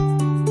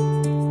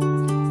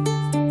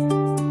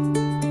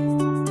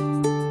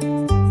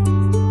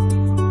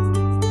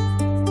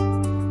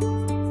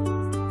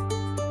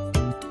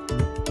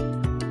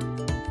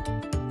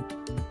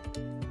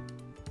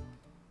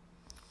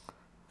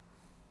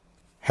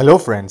Hello,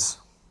 friends.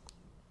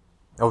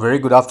 A very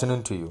good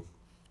afternoon to you.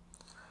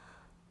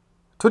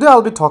 Today,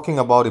 I'll be talking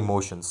about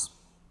emotions.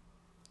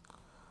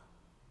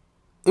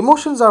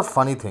 Emotions are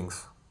funny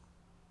things.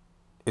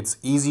 It's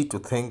easy to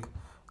think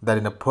that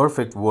in a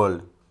perfect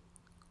world,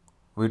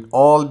 we'd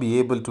all be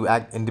able to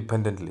act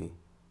independently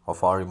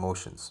of our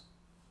emotions,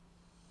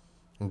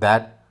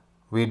 that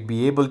we'd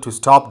be able to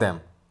stop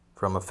them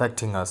from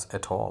affecting us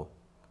at all.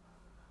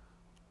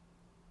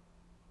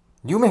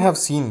 You may have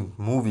seen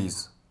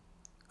movies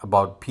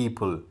about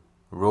people,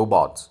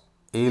 robots,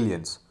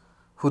 aliens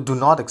who do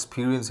not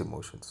experience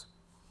emotions,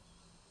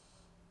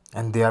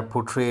 and they are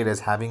portrayed as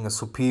having a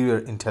superior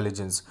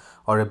intelligence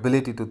or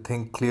ability to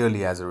think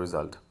clearly as a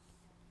result.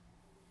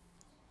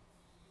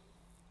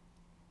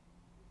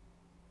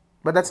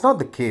 But that's not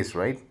the case,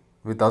 right?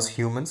 With us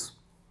humans,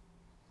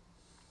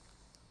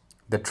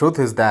 the truth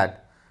is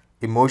that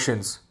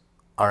emotions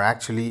are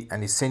actually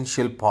an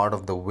essential part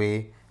of the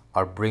way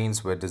our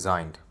brains were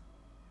designed.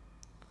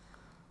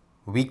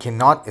 We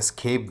cannot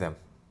escape them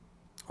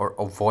or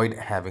avoid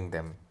having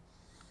them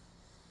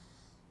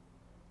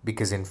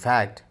because, in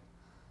fact,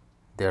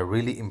 they are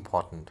really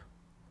important,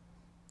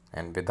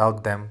 and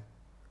without them,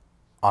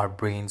 our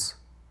brains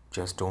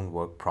just don't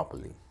work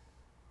properly.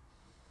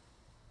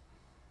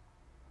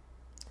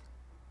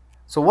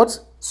 So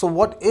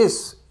what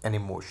is an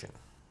emotion?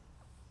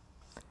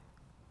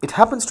 It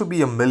happens to be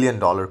 $1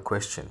 million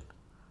question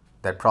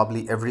that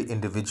probably every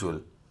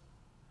individual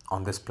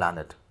on this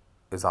planet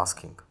is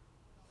asking.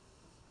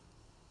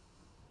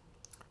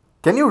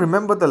 Can you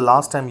remember the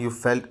last time you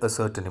felt a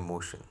certain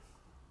emotion?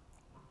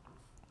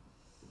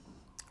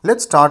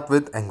 Let's start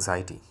with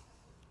anxiety.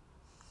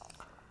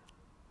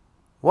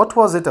 What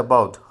was it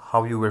about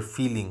how you were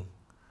feeling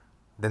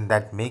then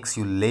that makes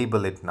you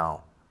label it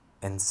now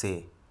and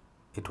say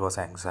it was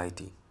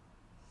anxiety?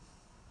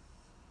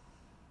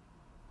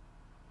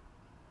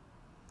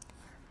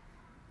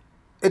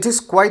 It is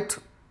quite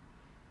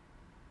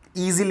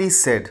easily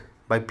said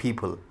by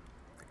people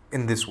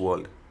in this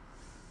world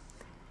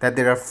that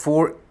there are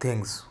four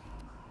things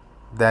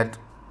that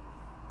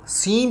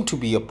seem to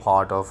be a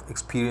part of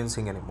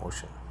experiencing an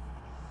emotion.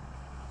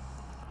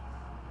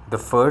 The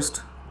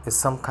first is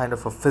some kind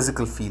of a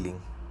physical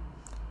feeling,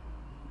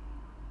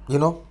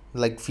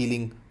 like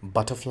feeling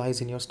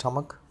butterflies in your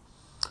stomach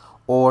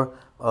or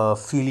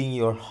feeling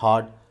your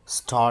heart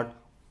start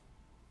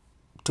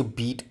to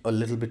beat a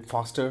little bit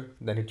faster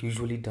than it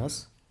usually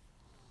does.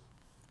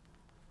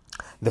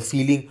 The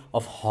feeling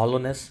of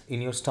hollowness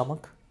in your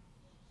stomach.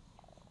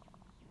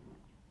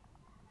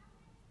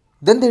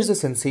 Then there's a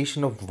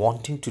sensation of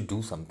wanting to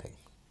do something.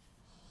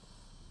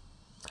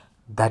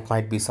 That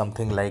might be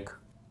something like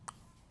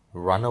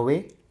run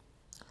away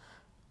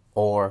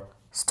or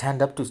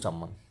stand up to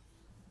someone.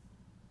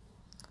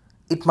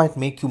 It might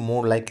make you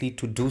more likely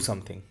to do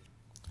something,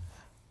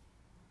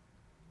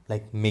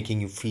 like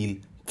making you feel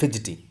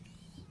fidgety.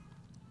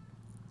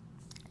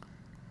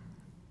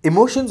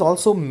 Emotions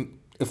also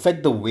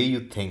affect the way you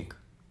think,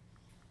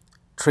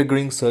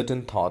 triggering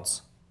certain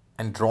thoughts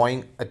and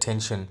drawing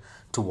attention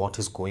to what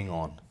is going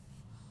on.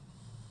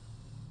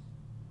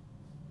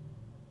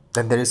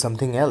 Then there is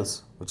something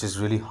else which is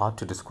really hard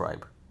to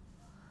describe,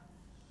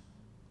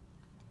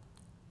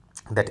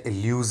 that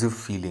elusive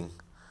feeling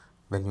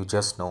when you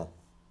just know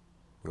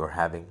you're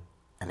having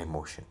an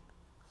emotion.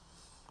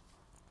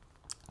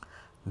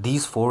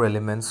 These four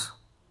elements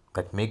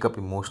that make up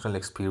emotional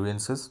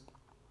experiences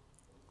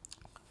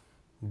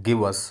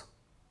give us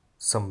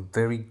some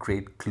very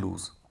great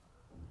clues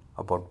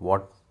about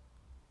what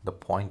the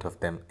point of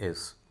them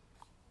is.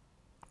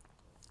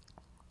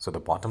 So, the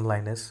bottom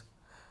line is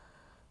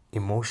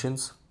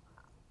emotions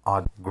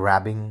are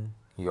grabbing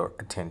your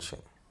attention.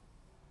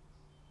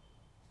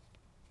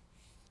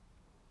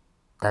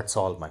 That's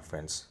all, my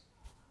friends.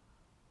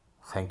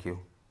 Thank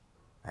you,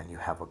 and you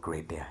have a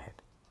great day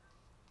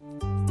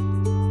ahead.